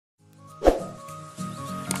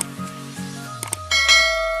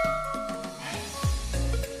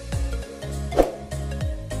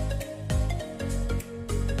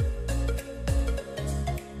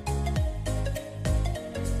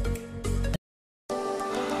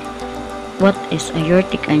What is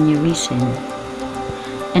aortic aneurysm?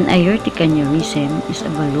 An aortic aneurysm is a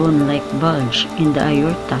balloon-like bulge in the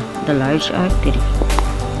aorta, the large artery,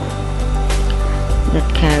 that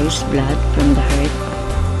carries blood from the heart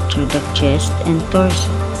through the chest and torso.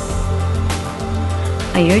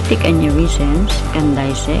 Aortic aneurysms can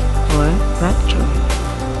dissect or rupture.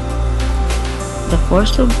 The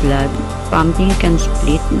force of blood pumping can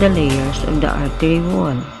split the layers of the artery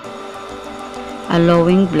wall,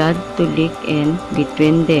 allowing blood to leak in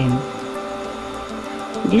between them.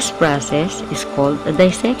 This process is called a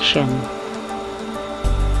dissection.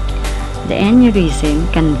 The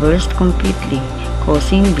aneurysm can burst completely,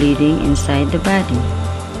 causing bleeding inside the body.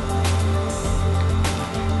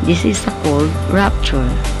 This is called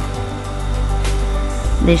rupture.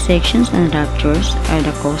 Dissections and ruptures are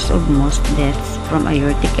the cause of most deaths from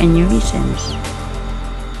aortic aneurysms.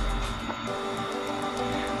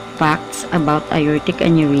 Facts about aortic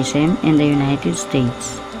aneurysm in the United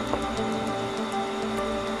States.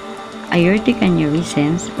 Aortic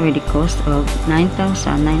aneurysms were the cause of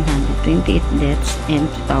 9,928 deaths in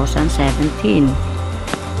 2017.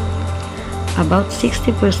 About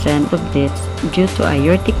 60% of deaths due to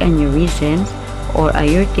aortic aneurysms or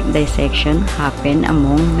aortic dissection happen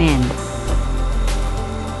among men.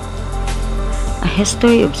 A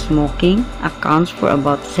history of smoking accounts for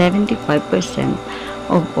about 75%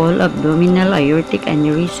 of all abdominal aortic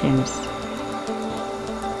aneurysms.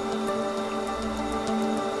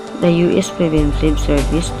 The U.S. Preventive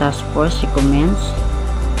Service Task Force recommends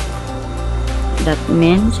that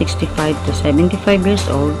men 65 to 75 years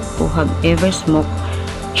old who have ever smoked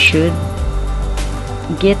should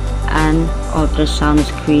get an ultrasound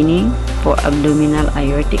screening for abdominal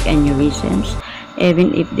aortic aneurysms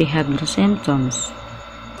even if they have no symptoms.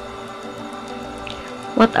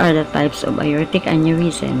 What are the types of aortic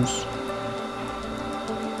aneurysms?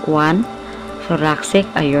 1. Thoracic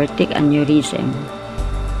aortic aneurysm.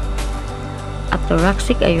 A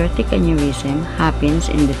thoracic aortic aneurysm happens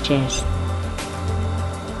in the chest.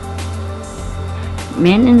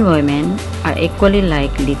 Men and women are equally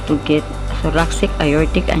likely to get thoracic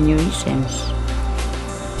aortic aneurysms,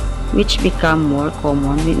 which become more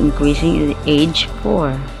common with increasing age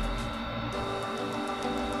 4.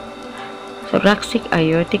 Thoracic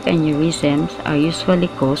aortic aneurysms are usually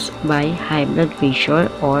caused by high blood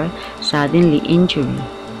pressure or sudden injury.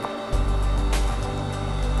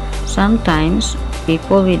 Sometimes,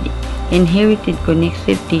 people with inherited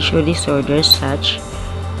connective tissue disorders such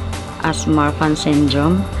as Marfan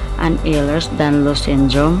syndrome and Ehlers-Danlos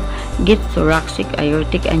syndrome get thoracic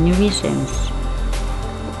aortic aneurysms.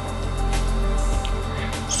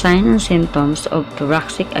 Signs and symptoms of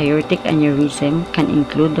thoracic aortic aneurysm can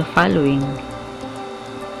include the following: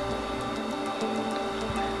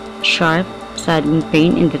 sharp, sudden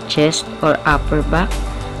pain in the chest or upper back,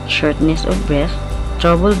 shortness of breath,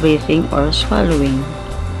 trouble breathing or swallowing.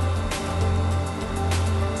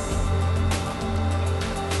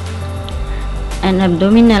 An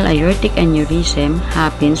abdominal aortic aneurysm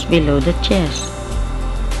happens below the chest.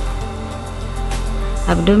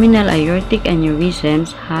 Abdominal aortic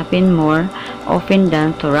aneurysms happen more often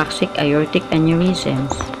than thoracic aortic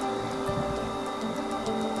aneurysms.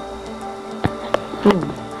 2.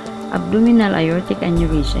 Abdominal aortic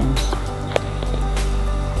aneurysms.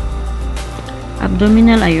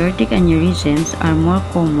 Abdominal aortic aneurysms are more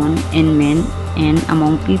common in men and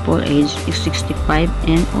among people aged 65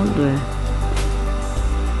 and older.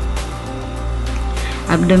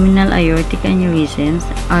 Abdominal aortic aneurysms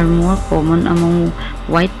are more common among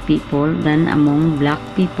white people than among black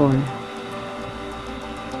people.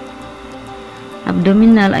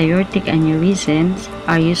 Abdominal aortic aneurysms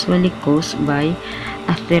are usually caused by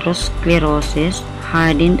atherosclerosis,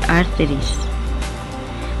 hardened arteries,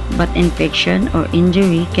 but infection or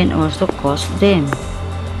injury can also cause them.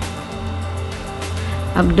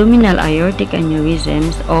 Abdominal aortic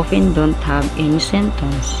aneurysms often don't have any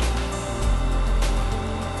symptoms.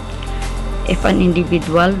 If an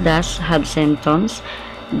individual does have symptoms,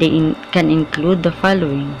 they can include the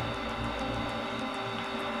following: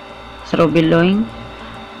 throbbing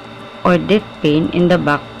or deep pain in the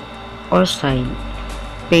back or side,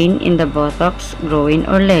 pain in the buttocks, groin,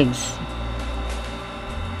 or legs.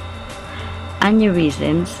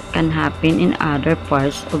 Aneurysms can happen in other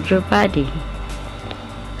parts of your body.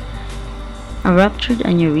 A ruptured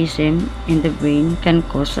aneurysm in the brain can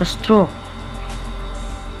cause a stroke.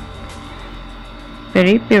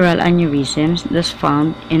 Peripheral aneurysms, thus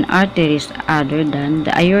found in arteries other than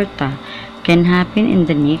the aorta, can happen in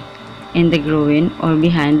the neck, in the groin, or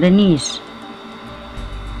behind the knees.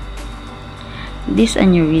 These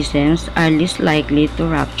aneurysms are less likely to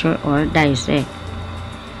rupture or dissect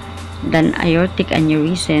than aortic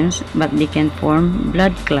aneurysms, but they can form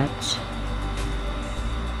blood clots.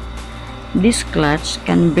 These clots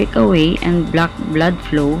can break away and block blood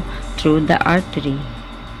flow through the artery.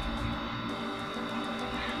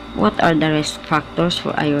 What are the risk factors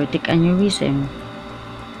for aortic aneurysm?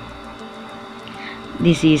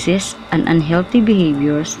 Diseases and unhealthy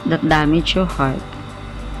behaviors that damage your heart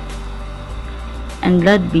and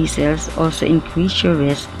blood vessels also increase your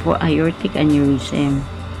risk for aortic aneurysm.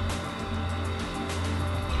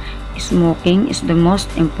 Smoking is the most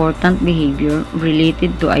important behavior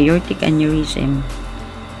related to aortic aneurysm.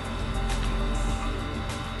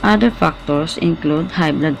 Other factors include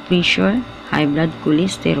high blood pressure, high blood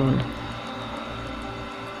cholesterol.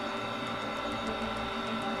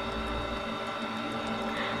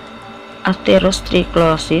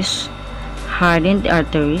 Atherosclerosis, hardened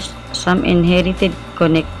arteries, some inherited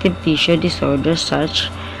connective tissue disorders such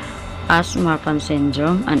as Marfan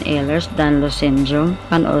syndrome and Ehlers-Danlos syndrome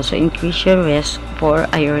can also increase your risk for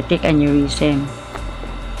aortic aneurysm.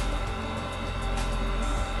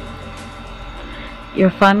 Your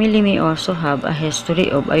family may also have a history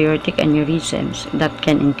of aortic aneurysms that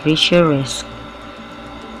can increase your risk.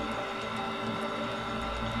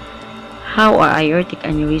 How are aortic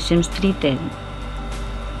aneurysms treated?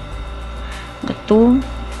 The two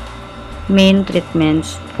main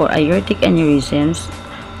treatments for aortic aneurysms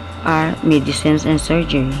are medicines and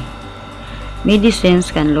surgery.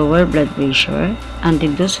 Medicines can lower blood pressure and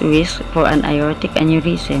reduce risk for an aortic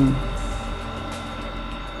aneurysm.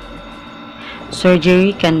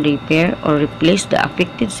 Surgery can repair or replace the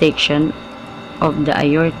affected section of the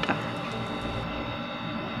aorta.